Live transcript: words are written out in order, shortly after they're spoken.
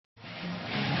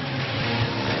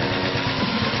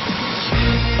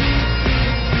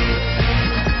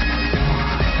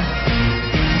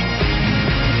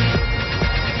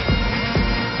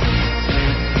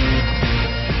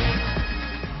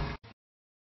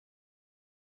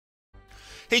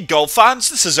Hey golf fans,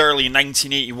 this is early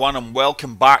 1981 and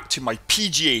welcome back to my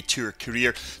PGA Tour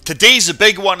career. Today's the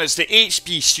big one. It's the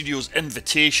HB Studios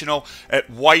Invitational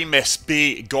at Wymis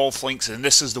Bay Golf Links, and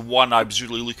this is the one I was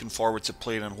really looking forward to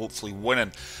playing and hopefully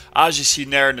winning. As you see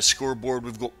there in the scoreboard,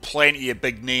 we've got plenty of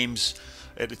big names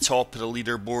at the top of the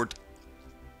leaderboard.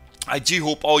 I do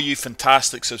hope all you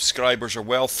fantastic subscribers are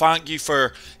well. Thank you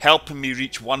for helping me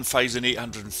reach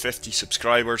 1,850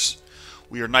 subscribers.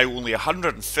 We are now only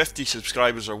 150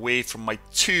 subscribers away from my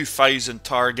 2,000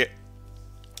 target.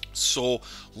 So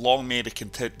long may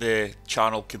the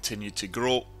channel continue to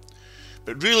grow.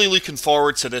 But really looking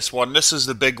forward to this one. This is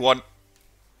the big one.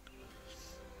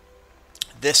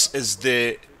 This is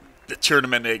the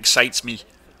tournament that excites me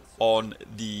on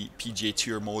the PGA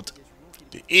Tour mode.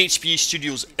 The HB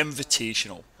Studios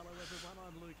Invitational.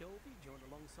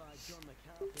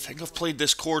 I think I've played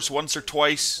this course once or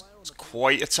twice. It's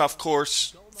quite a tough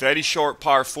course. Very short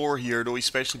par 4 here though,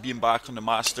 especially being back on the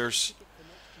Masters.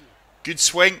 Good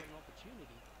swing.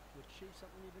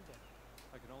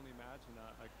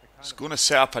 It's going to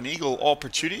set up an eagle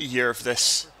opportunity here if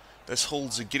this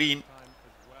holds the green.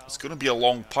 It's going to be a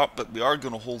long putt, but we are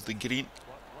going to hold the green.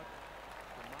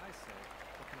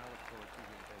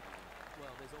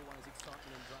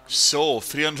 So,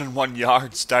 301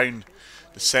 yards down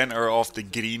the centre of the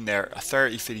green there,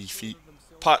 33 feet.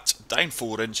 Putt down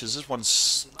 4 inches. This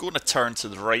one's going to turn to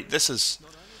the right. This is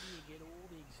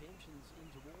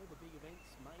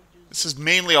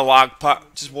mainly a lag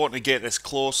putt. Just wanting to get this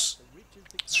close.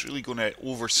 It's really going to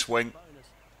overswing.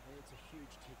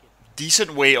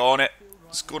 Decent weight on it.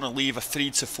 It's going to leave a 3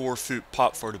 to 4 foot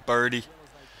putt for the birdie,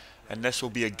 and this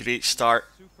will be a great start.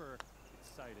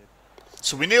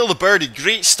 So we nail the birdie.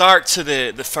 Great start to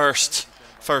the first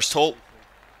hole.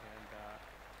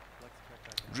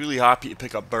 Really happy to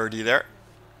pick up birdie there.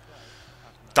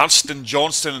 Dustin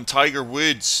Johnson and Tiger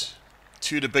Woods,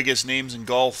 two of the biggest names in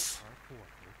golf,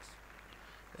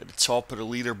 at the top of the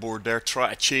leaderboard there. Try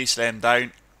to chase them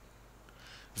down.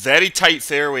 Very tight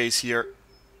fairways here.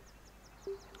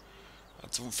 I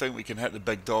don't think we can hit the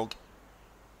big dog.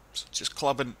 So just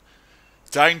clubbing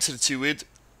down to the 2-wood.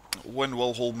 Wind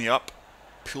will hold me up.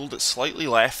 Pulled it slightly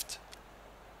left.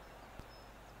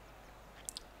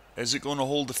 Is it going to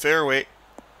hold the fairway?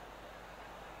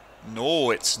 No,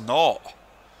 it's not.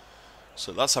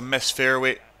 So that's a missed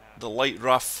fairway. The light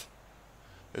rough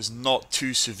is not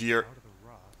too severe.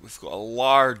 We've got a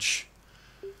large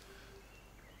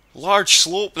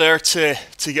slope there to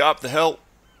get up the hill.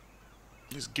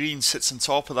 This green sits on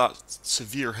top of that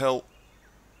severe hill.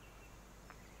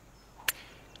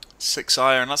 6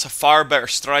 iron, that's a far better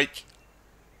strike.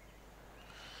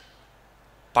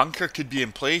 Bunker could be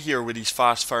in play here with these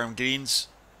fast firm greens.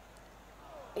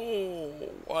 Oh,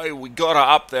 wow, we got it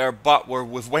up there, but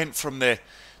we've went from the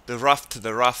rough to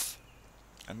the rough.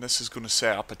 And this is going to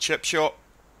set up a chip shot.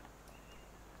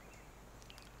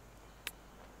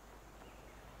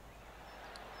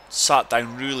 Sat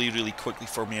down really quickly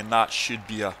for me, and that should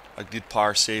be a good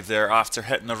par save there after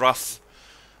hitting the rough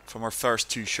from our first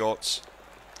 2 shots.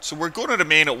 So we're going to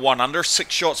remain at 1 under,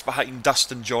 6 shots behind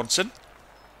Dustin Johnson.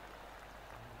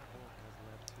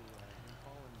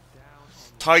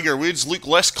 Tiger Woods, Luke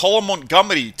List, Colin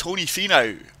Montgomery, Tony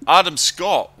Finau, Adam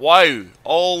Scott. Wow,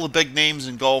 all the big names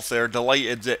in golf there.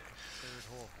 Delighted that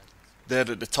they're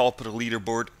at the top of the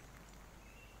leaderboard.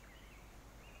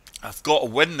 I've got to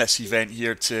win this event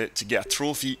here to get a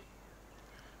trophy.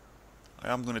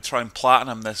 I am going to try and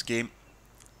platinum this game.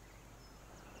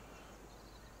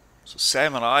 So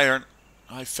 7 iron,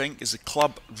 I think, is the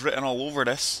club written all over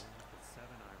this.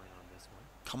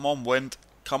 Come on, wind.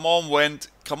 Come on, wind.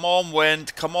 Come on,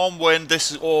 wind. Come on, wind.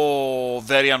 This is... Oh,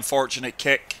 very unfortunate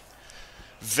kick.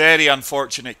 Very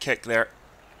unfortunate kick there.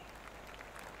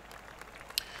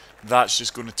 That's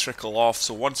just going to trickle off.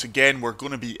 So once again, we're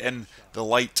going to be in the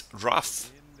light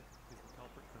rough.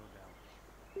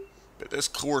 But this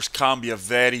course can be a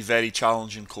very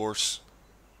challenging course.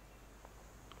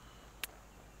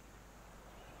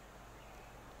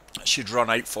 It should run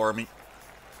out for me.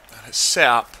 And it's set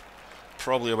up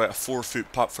probably about a 4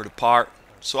 foot putt for the par.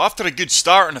 So after a good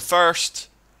start in the first,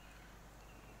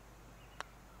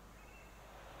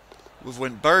 we've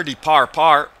went birdie,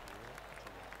 par.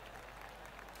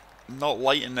 Not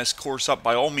lighting this course up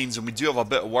by all means, and we do have a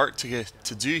bit of work to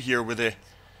do here with the...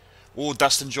 Oh,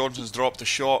 Dustin Johnson's dropped a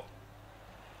shot.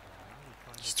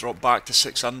 He's dropped back to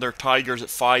 6 under. Tiger's at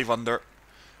 5 under.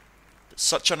 It's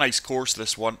such a nice course,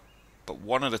 this one, but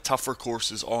one of the tougher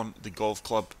courses on the golf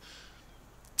club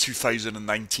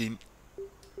 2019.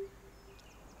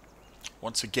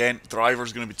 Once again,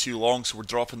 driver's going to be too long, so we're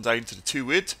dropping down to the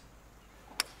 2-wood.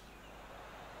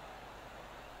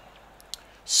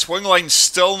 Swing line's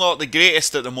still not the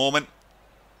greatest at the moment.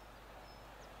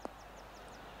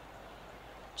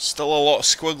 Still a lot of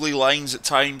squiggly lines at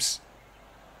times.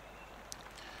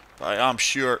 But I am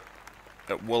sure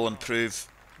it will improve.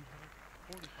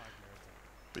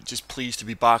 But just pleased to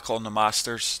be back on the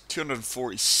Masters.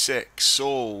 246.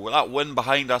 So with that wind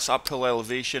behind us, uphill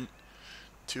elevation.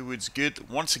 Two woods good.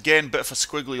 Once again, bit of a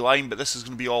squiggly line, but this is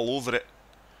going to be all over it.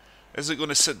 Is it going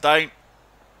to sit down?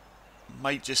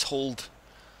 Might just hold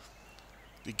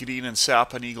the green and set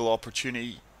up an eagle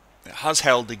opportunity. It has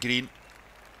held the green.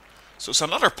 So it's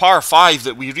another par 5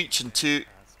 that we reach into.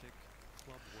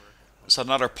 It's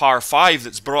another par 5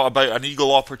 that's brought about an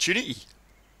eagle opportunity.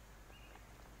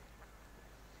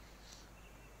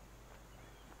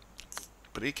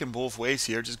 Breaking both ways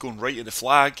here, just going right at the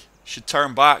flag. Should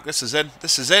turn back. This is in.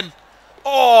 This is in.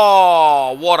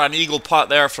 Oh, what an eagle putt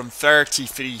there from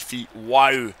 33 feet.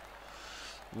 Wow.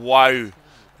 Wow.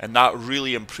 And that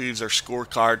really improves our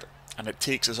scorecard. And it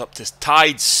takes us up to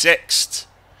tied 6th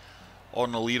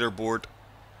on the leaderboard.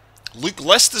 Luke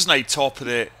List is now top of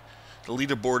the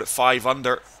leaderboard at 5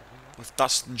 under. With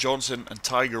Dustin Johnson and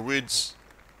Tiger Woods.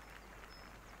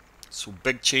 So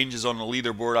big changes on the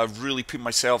leaderboard. I've really put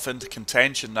myself into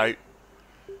contention now.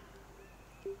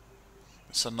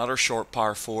 It's another short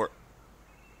par 4.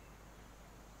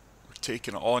 We're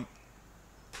taking it on.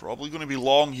 Probably going to be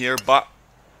long here, but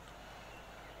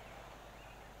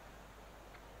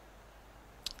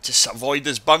just avoid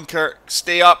this bunker.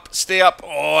 Stay up, stay up.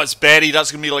 Oh, it's buried.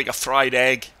 That's going to be like a fried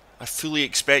egg. I fully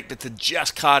expected to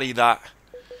just carry that.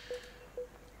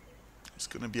 It's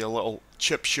going to be a little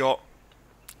chip shot.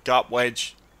 Gap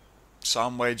wedge.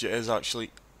 Sand wedge it is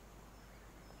actually.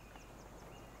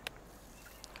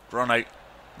 Run out.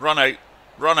 Run out.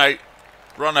 Run out.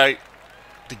 Run out.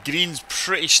 The green's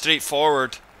pretty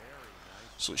straightforward.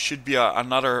 So it should be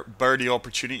another birdie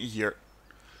opportunity here.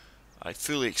 I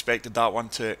fully expected that one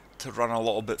to run a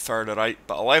little bit further out.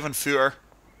 But 11 footer.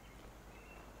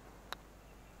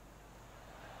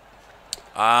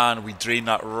 And we drain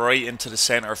that right into the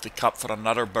centre of the cup for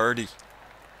another birdie.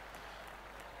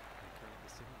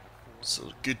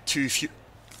 So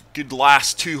good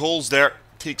last 2 holes there.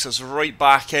 Takes us right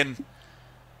back in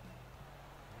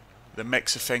the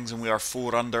mix of things, and we are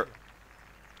 4 under.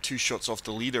 2 shots off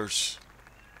the leaders.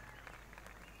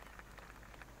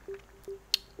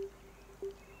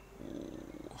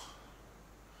 Ooh.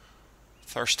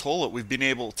 First hole that we've been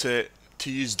able to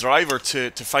use driver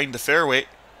to find the fairway.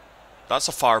 That's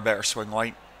a far better swing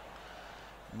line.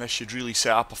 And this should really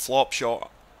set up a flop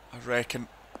shot, I reckon.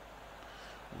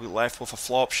 We left with a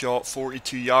flop shot,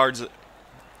 42 yards. At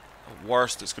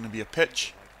worst, it's going to be a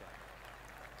pitch.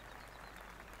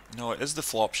 No, it is the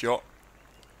flop shot.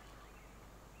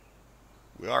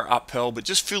 We are uphill, but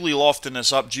just fully lofting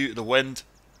this up due to the wind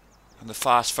and the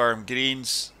fast, firm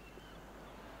greens.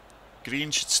 Green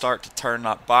should start to turn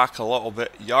that back a little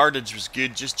bit. Yardage was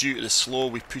good, just due to the slow,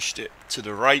 we pushed it to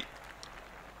the right.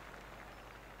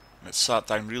 And it sat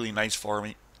down really nice for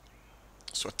me.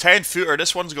 So a 10 footer,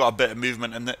 this one's got a bit of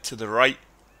movement in it to the right.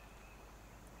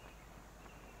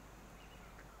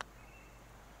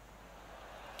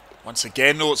 Once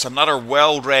again though, it's another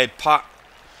well-read putt.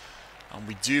 And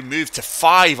we do move to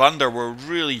 5 under. We're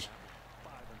really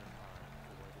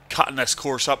cutting this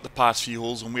course up the past few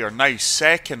holes. And we are now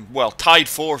second, well tied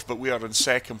 4th, but we are in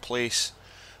 2nd place.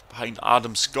 Behind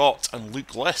Adam Scott and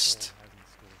Luke List.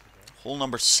 Hole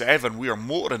number 7, we are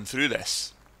motoring through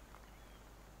this.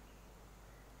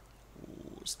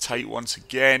 It's tight once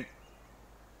again.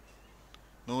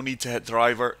 No need to hit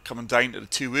driver. Coming down to the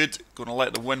 2 wood. Going to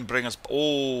let the wind bring us.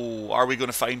 Oh, are we going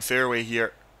to find fairway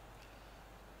here?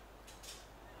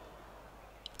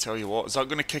 Tell you what, is that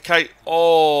going to kick out?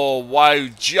 Oh, wow.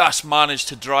 Just managed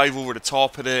to drive over the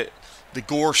top of the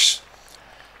gorse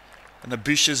and the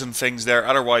bushes and things there.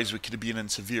 Otherwise, we could have been in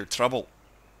severe trouble.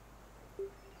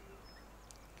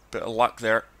 Bit of luck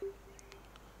there.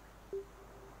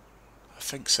 I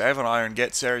think 7 iron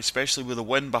gets there, especially with the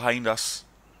wind behind us.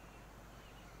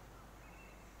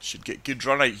 Should get good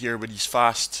run out here with these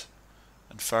fast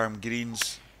and firm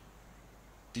greens.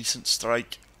 Decent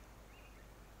strike.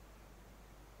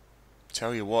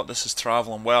 Tell you what, this is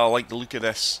travelling well. I like the look of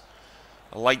this.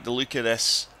 I like the look of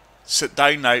this. Sit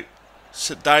down now.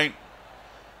 Sit down.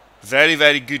 Very,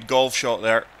 very good golf shot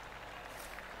there.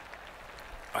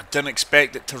 I didn't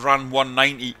expect it to run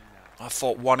 190. I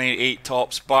thought 188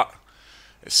 tops, but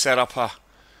it set up a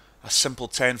simple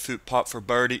 10-foot putt for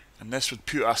birdie, and this would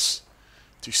put us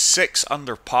to 6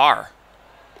 under par.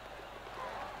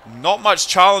 Not much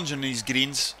challenge in these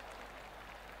greens.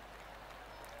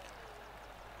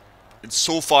 And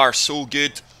so far, so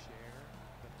good.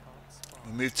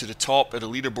 We Move to the top of the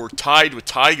leaderboard, tied with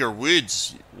Tiger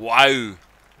Woods. Wow.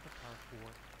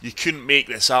 You couldn't make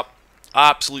this up.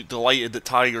 Absolute delighted that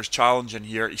Tiger's challenging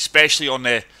here, especially on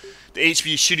the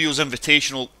HB Studios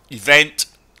Invitational event.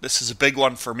 This is a big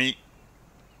one for me.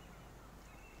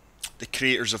 The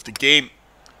creators of the game.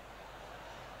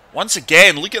 Once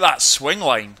again, look at that swing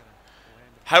line.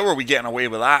 How are we getting away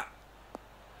with that?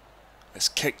 It's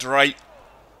kicked right.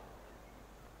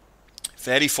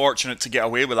 Very fortunate to get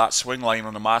away with that swing line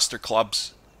on the Master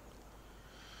Clubs.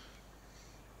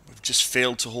 We've just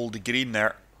failed to hold the green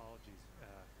there.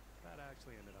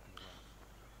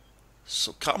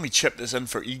 So can we chip this in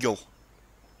for eagle?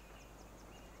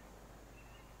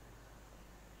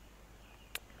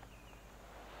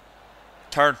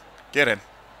 Turn. Get in.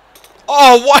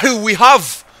 Oh, wow, we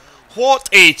have. What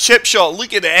a chip shot.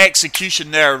 Look at the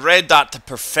execution there. Read that to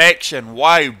perfection.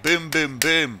 Wow, boom, boom,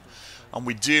 boom. And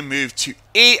we do move to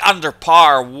 8 under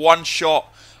par, 1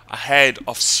 shot ahead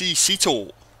of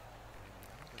Cito.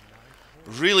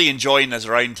 Really enjoying this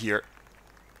round here.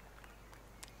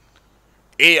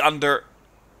 8 under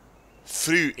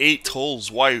through 8 holes.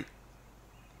 Wow.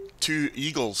 2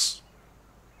 eagles.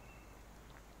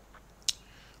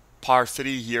 Par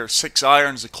 3 here. 6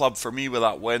 irons the club for me with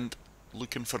that wind.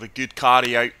 Looking for a good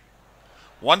carry out.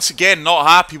 Once again, not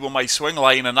happy with my swing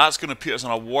line, and that's going to put us in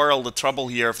a world of trouble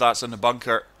here if that's in the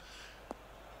bunker.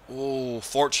 Oh,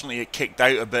 fortunately it kicked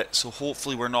out a bit, so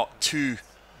hopefully we're not too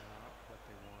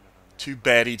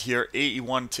buried here.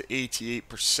 81 to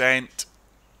 88%.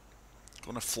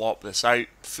 Going to flop this out.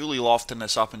 Fully lofting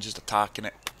this up and just attacking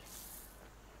it.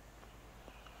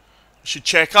 Should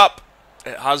check up.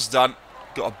 It has done.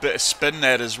 Got a bit of spin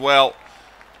there as well.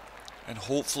 And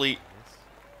hopefully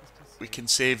we can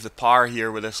save the par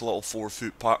here with this little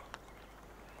 4-foot putt.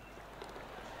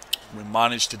 We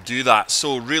managed to do that.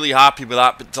 So really happy with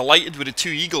that. But delighted with the 2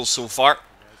 eagles so far.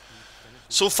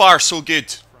 So far, so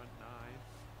good.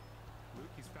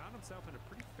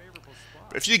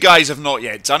 But if you guys have not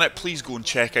yet done it, please go and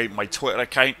check out my Twitter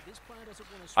account.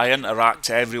 I interact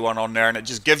to everyone on there, and it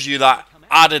just gives you that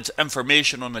added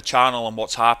information on the channel and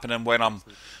what's happening when I'm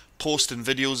posting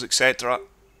videos, etc.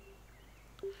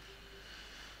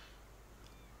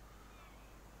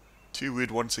 2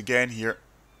 wood once again here.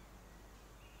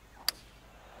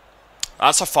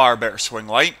 That's a far better swing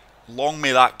line. Long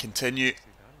may that continue.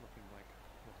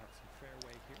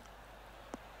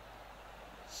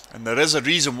 And there is a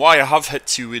reason why I have hit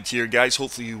 2 wood here, guys.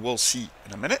 Hopefully you will see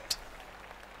in a minute.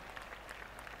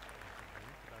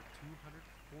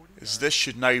 Is this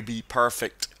should now be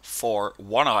perfect for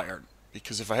 1 iron.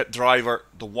 Because if I hit driver,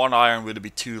 the 1 iron would be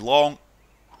too long.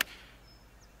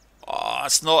 Oh,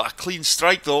 it's not a clean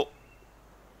strike though.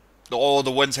 Oh,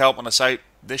 the wind's helping us out.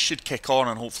 This should kick on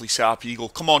and hopefully set up eagle.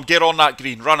 Come on, get on that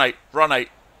green. Run out, run out.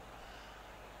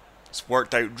 It's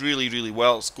worked out really, really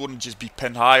well. It's going to just be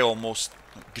pin high almost.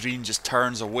 Green just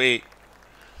turns away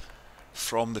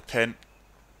from the pin.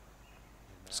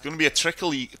 It's going to be a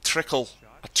tricky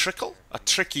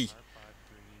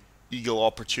eagle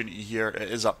opportunity here. It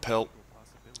is uphill.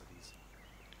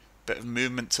 Bit of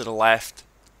movement to the left.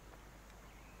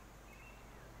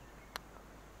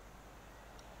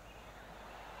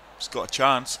 It's got a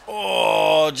chance.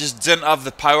 Oh, just didn't have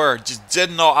the power. Just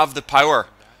did not have the power.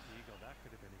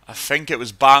 I think it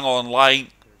was bang on line.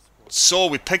 So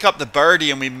we pick up the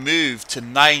birdie and we move to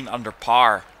 9 under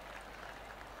par.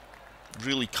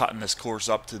 Really cutting this course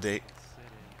up today.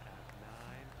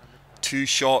 2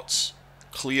 shots.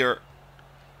 Clear.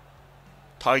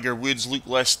 Tiger Woods, Luke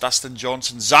List, Dustin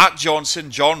Johnson, Zach Johnson,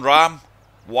 John Ram.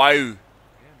 Wow.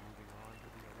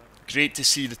 Great to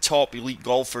see the top elite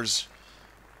golfers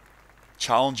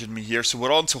challenging me here. So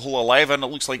we're on to hole 11. It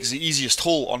looks like it's the easiest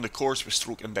hole on the course with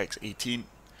stroke index 18.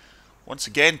 Once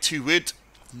again, 2 wood.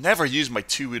 I've never used my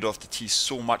 2 wood off the tee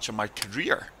so much in my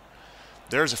career.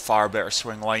 There's a far better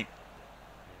swing line.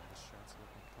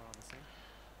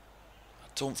 I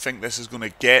don't think this is going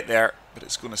to get there, but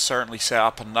it's going to certainly set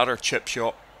up another chip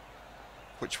shot,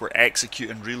 which we're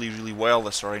executing really, really well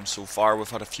this round so far. We've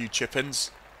had a few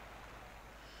chip-ins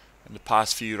in the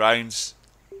past few rounds.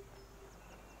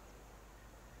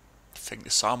 I think the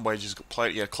sand wedge has got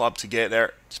plenty of club to get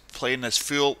there. Just playing this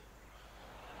full.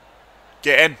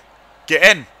 Get in.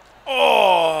 Get in.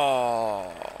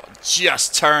 Oh,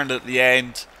 just turned at the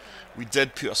end. We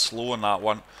did put a slow on that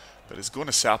one, but it's going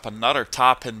to set up another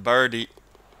tap-in birdie.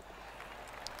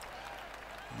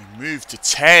 We move to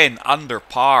 10 under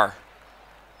par.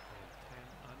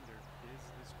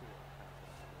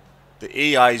 The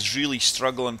AI is really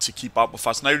struggling to keep up with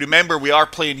us. Now remember, we are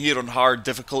playing here on hard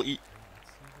difficulty.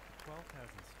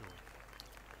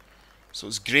 So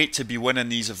it's great to be winning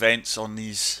these events on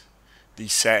these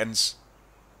settings.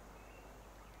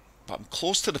 But I'm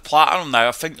close to the platinum now.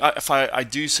 I think if I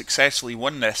do successfully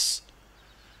win this,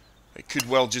 it could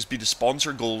well just be the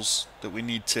sponsor goals that we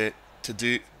need to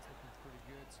do.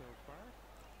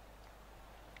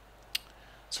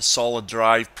 It's a solid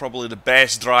drive, probably the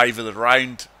best drive of the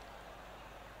round.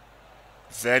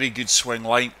 Very good swing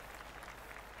line.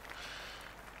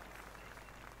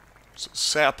 So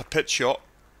set up a pitch shot.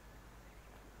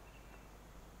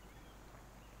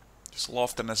 Just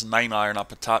lofting this 9-iron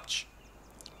up a touch.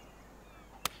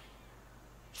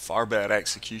 Far better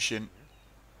execution.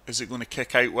 Is it going to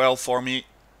kick out well for me?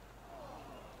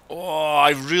 Oh, I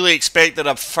really expected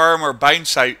a firmer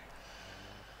bounce out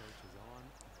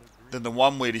than the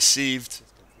one we received.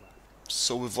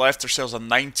 So we've left ourselves a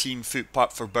 19-foot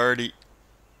putt for birdie.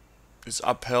 It's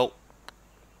uphill.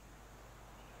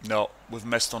 No, we've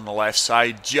missed on the left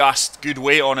side. Just good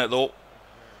weight on it though.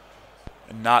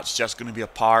 And that's just going to be a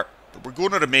par. But we're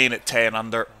going to remain at 10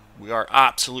 under. We are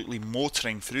absolutely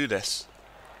motoring through this.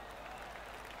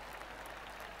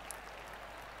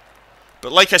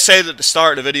 But like I said at the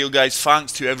start of the video, guys,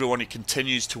 thanks to everyone who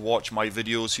continues to watch my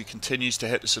videos, who continues to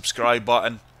hit the subscribe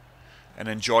button and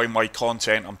enjoy my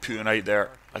content I'm putting out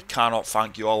there. I cannot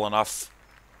thank you all enough.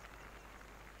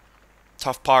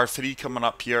 Tough par 3 coming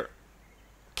up here.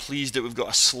 Pleased that we've got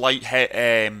a slight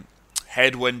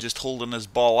headwind just holding this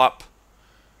ball up.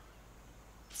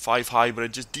 5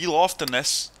 hybrid, just de-lofting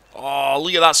this. Oh,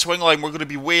 look at that swing line. We're going to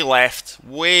be way left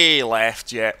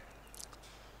yet.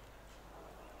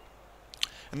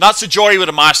 And that's the joy with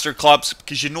the master clubs,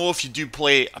 because you know if you do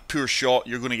play a poor shot,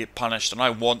 you're going to get punished, and I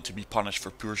want to be punished for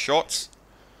poor shots.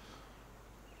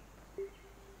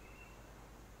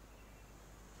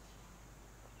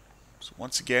 So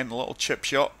once again, a little chip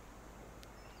shot.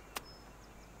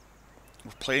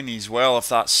 We're playing these well if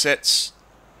that sits.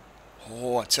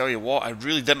 Oh, I tell you what, I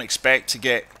really didn't expect to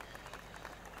get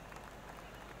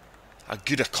as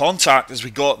good a contact as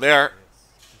we got there.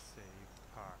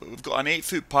 But we've got an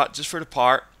 8-foot putt just for the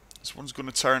par. This one's going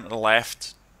to turn to the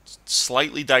left. It's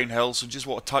slightly downhill, so just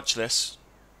want to touch this.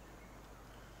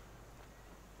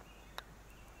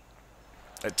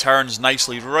 It turns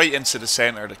nicely right into the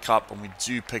centre of the cup, and we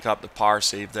do pick up the par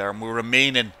save there. And we're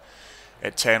remaining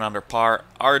at 10 under par.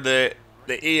 Are the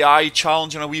AI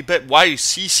challenging a wee bit? Wow,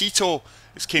 Cito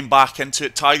has came back into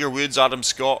it. Tiger Woods, Adam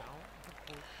Scott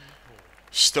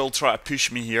still trying to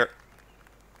push me here.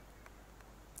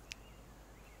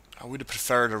 I would have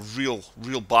preferred a real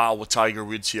battle with Tiger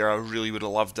Woods here. I really would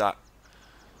have loved that.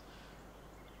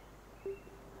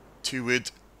 2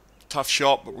 wood. Tough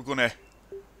shot, but we're going to...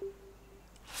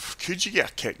 Could you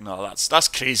get a kick? No, that's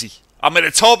crazy. I'm at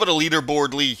the top of the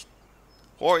leaderboard, Lee.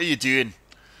 What are you doing?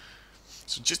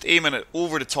 So just aiming it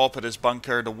over the top of this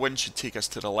bunker. The wind should take us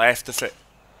to the left of it.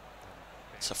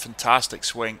 It's a fantastic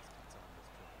swing.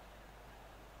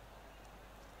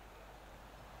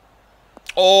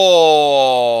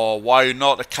 Oh, wow,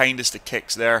 not the kindest of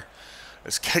kicks there.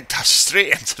 It's kicked us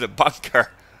straight into the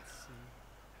bunker.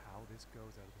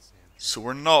 So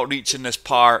we're not reaching this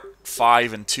par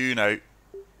 5 and 2 now.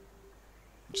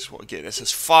 Just want to get this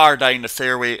as far down the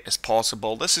fairway as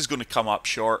possible. This is going to come up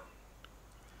short.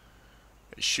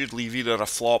 It should leave either a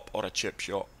flop or a chip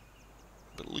shot.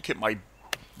 But look at my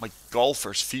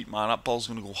golfer's feet, man. That ball's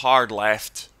going to go hard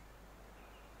left.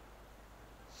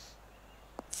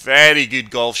 Very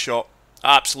good golf shot.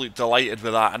 Absolutely delighted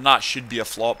with that. And that should be a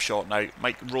flop shot now.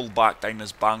 Might roll back down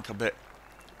this bank a bit.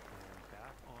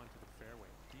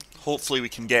 Hopefully we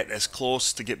can get this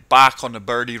close to get back on the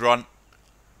birdie run.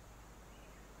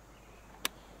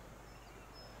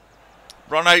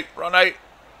 Run out, run out.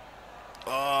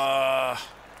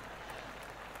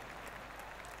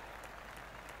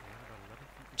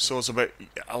 So it's about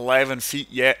 11 feet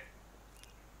yet.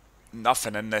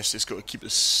 Nothing in this. Just got to keep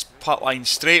this putt line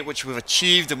straight, which we've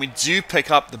achieved, and we do pick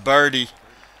up the birdie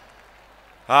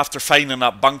after finding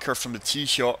that bunker from the tee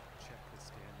shot.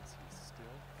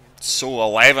 So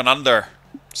 11 under.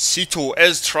 Cito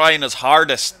is trying his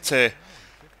hardest to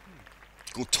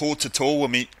go toe to toe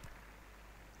with me,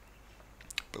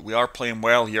 but we are playing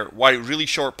well here. Wow, really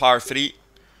short par 3.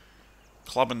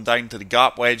 Clubbing down to the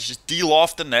gap wedge, just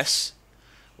de-lofting this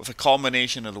with a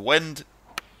combination of the wind.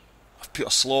 I've put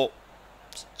a slope.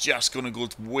 It's just going to go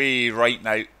way right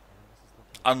now.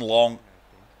 Unlong.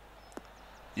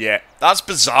 Yeah, that's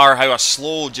bizarre how a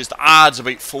slow just adds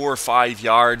about 4 or 5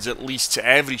 yards at least to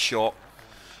every shot.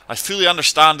 I fully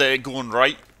understand it going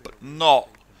right, but not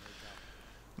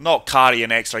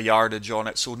carrying extra yardage on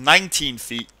it. So 19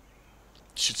 feet.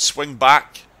 Should swing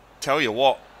back. Tell you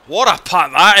what, What a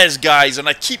putt that is, guys. And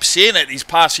I keep saying it these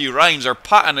past few rounds. Our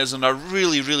putting is in a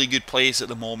really, really good place at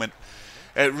the moment.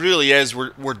 It really is.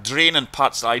 We're draining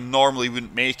putts that I normally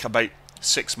wouldn't make about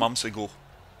 6 months ago.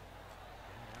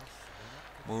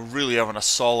 We're really having a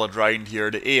solid round here.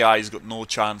 The AI's got no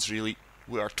chance, really.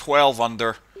 We are 12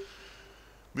 under.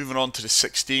 Moving on to the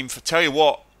 16th. I tell you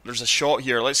what, there's a shot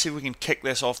here. Let's see if we can kick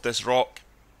this off this rock.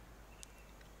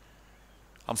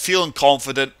 I'm feeling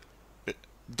confident.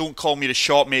 Don't call me the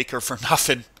shot maker for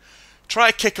nothing.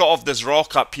 Try to kick it off this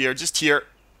rock up here, just here.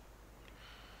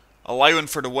 Allowing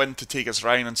for the wind to take us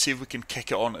round and see if we can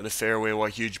kick it onto the fairway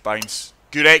with a huge bounce.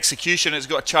 Good execution. It's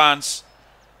got a chance.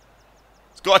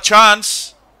 It's got a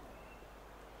chance.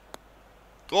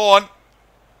 Go on.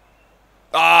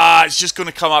 Ah, it's just going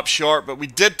to come up short, but we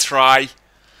did try.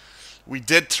 We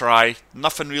did try.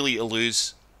 Nothing really to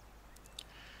lose.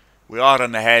 We are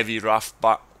in the heavy rough,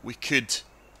 but we could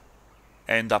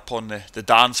end up on the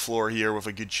dance floor here with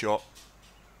a good shot.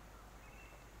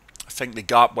 I think the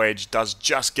gap wedge does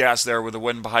just get us there with the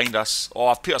wind behind us. Oh,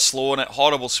 I've put a slow on it.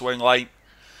 Horrible swing line.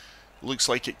 Looks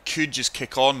like it could just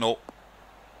kick on though.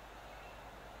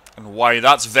 And wow,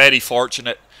 that's very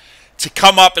fortunate. To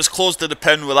come up as close to the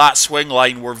pin with that swing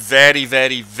line, we're very,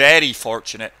 very, very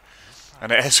fortunate.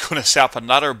 And it is going to set up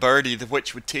another birdie,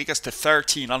 which would take us to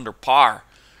 13 under par.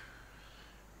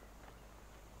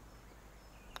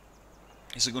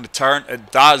 Is it going to turn?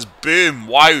 It does. Boom.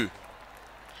 Wow.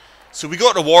 So we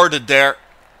got rewarded there.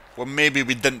 Well, maybe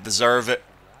we didn't deserve it.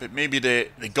 But maybe the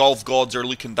golf gods are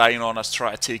looking down on us,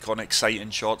 trying to take on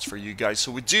exciting shots for you guys.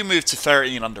 So we do move to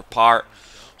 13 under par.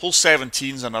 Hole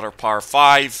 17's another par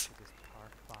 5.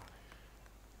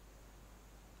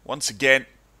 Once again,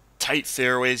 tight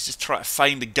fairways. Just try to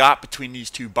find the gap between these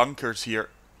two bunkers here.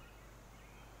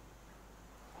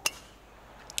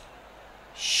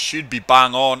 Should be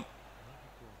bang on.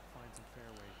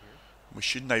 We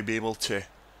should now be able to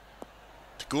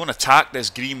go and attack this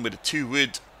green with a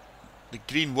 2-wood. The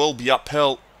green will be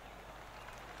uphill.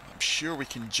 I'm sure we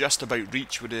can just about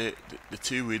reach with the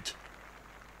 2-wood.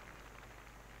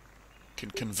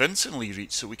 Can convincingly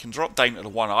reach, so we can drop down to the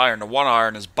 1-iron. The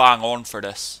 1-iron is bang on for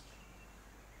this.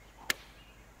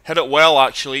 Hit it well,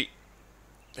 actually.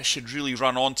 This should really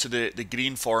run onto the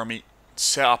green for me.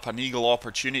 Set up an eagle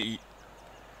opportunity.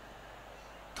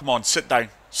 Come on, sit down.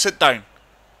 Sit down.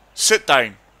 Sit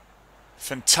down.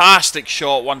 Fantastic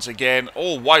shot once again.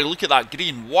 Oh, wow, look at that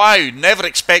green. Wow, never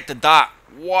expected that.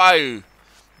 Wow.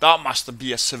 That must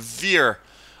be a severe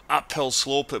uphill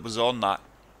slope it was on that.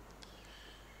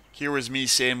 Here was me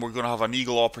saying we're going to have an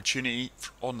eagle opportunity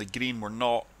on the green. We're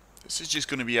not. This is just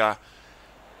going to be a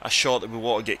shot that we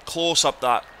want to get close up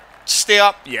that. Stay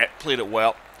up. Yeah, played it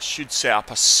well. Should set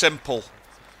up a simple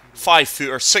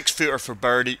 5-footer, 6-footer for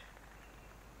birdie.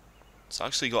 It's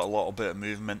actually got a little bit of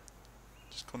movement.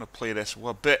 Just going to play this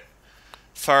a bit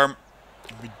firm.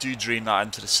 We do drain that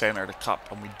into the centre of the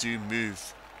cup and we do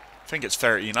move. I think it's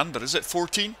 13 under. Is it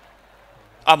 14?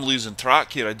 I'm losing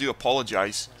track here. I do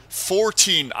apologise.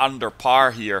 14 under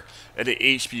par here at the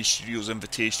HB Studios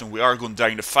Invitational. We are going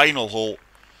down the final hole.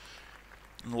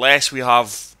 Unless we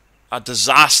have a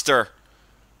disaster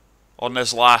on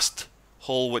this last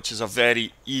hole, which is a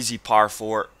very easy par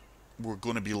 4. We're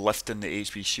going to be lifting the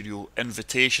HB Studio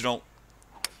Invitational.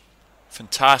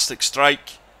 Fantastic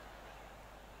strike.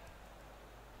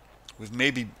 We've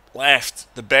maybe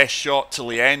left the best shot till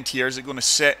the end here. Is it going to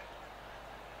sit?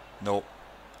 No.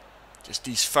 Just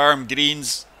these firm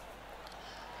greens.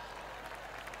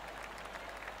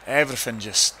 Everything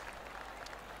just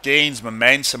gains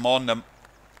momentum on them.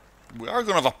 We are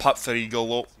going to have a putt for eagle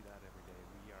though.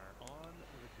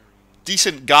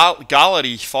 Decent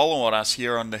gallery following us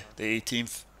here on the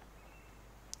 18th.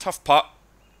 Tough putt.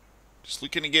 Just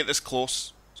looking to get this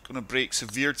close. It's going to break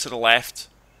severe to the left.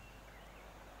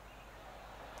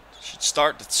 Should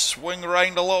start to swing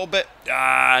around a little bit.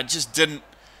 Just didn't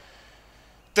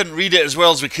read it as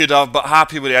well as we could have, but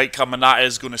happy with the outcome, and that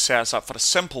is going to set us up for a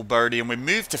simple birdie. And we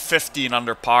move to 15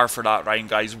 under par for that round,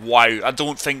 guys. Wow, I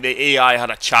don't think the AI had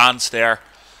a chance there.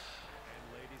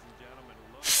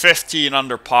 15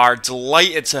 under par.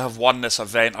 Delighted to have won this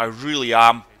event. I really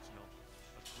am.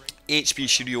 HB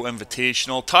Studio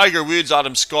Invitational. Tiger Woods,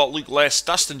 Adam Scott, Luke Less,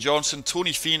 Dustin Johnson,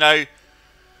 Tony Finau,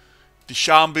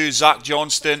 DeChambeau, Zach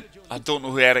Johnston. I don't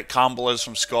know who Eric Campbell is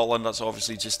from Scotland. That's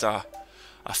obviously just a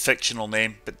fictional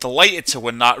name. But delighted to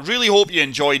win that. Really hope you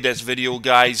enjoyed this video,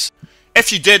 guys.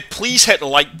 If you did, please hit the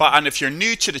like button. If you're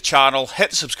new to the channel,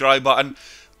 hit the subscribe button.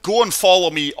 Go and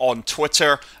follow me on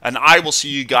Twitter, and I will see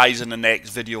you guys in the next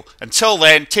video. Until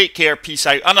then, take care, peace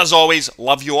out, and as always,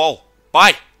 love you all.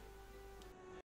 Bye.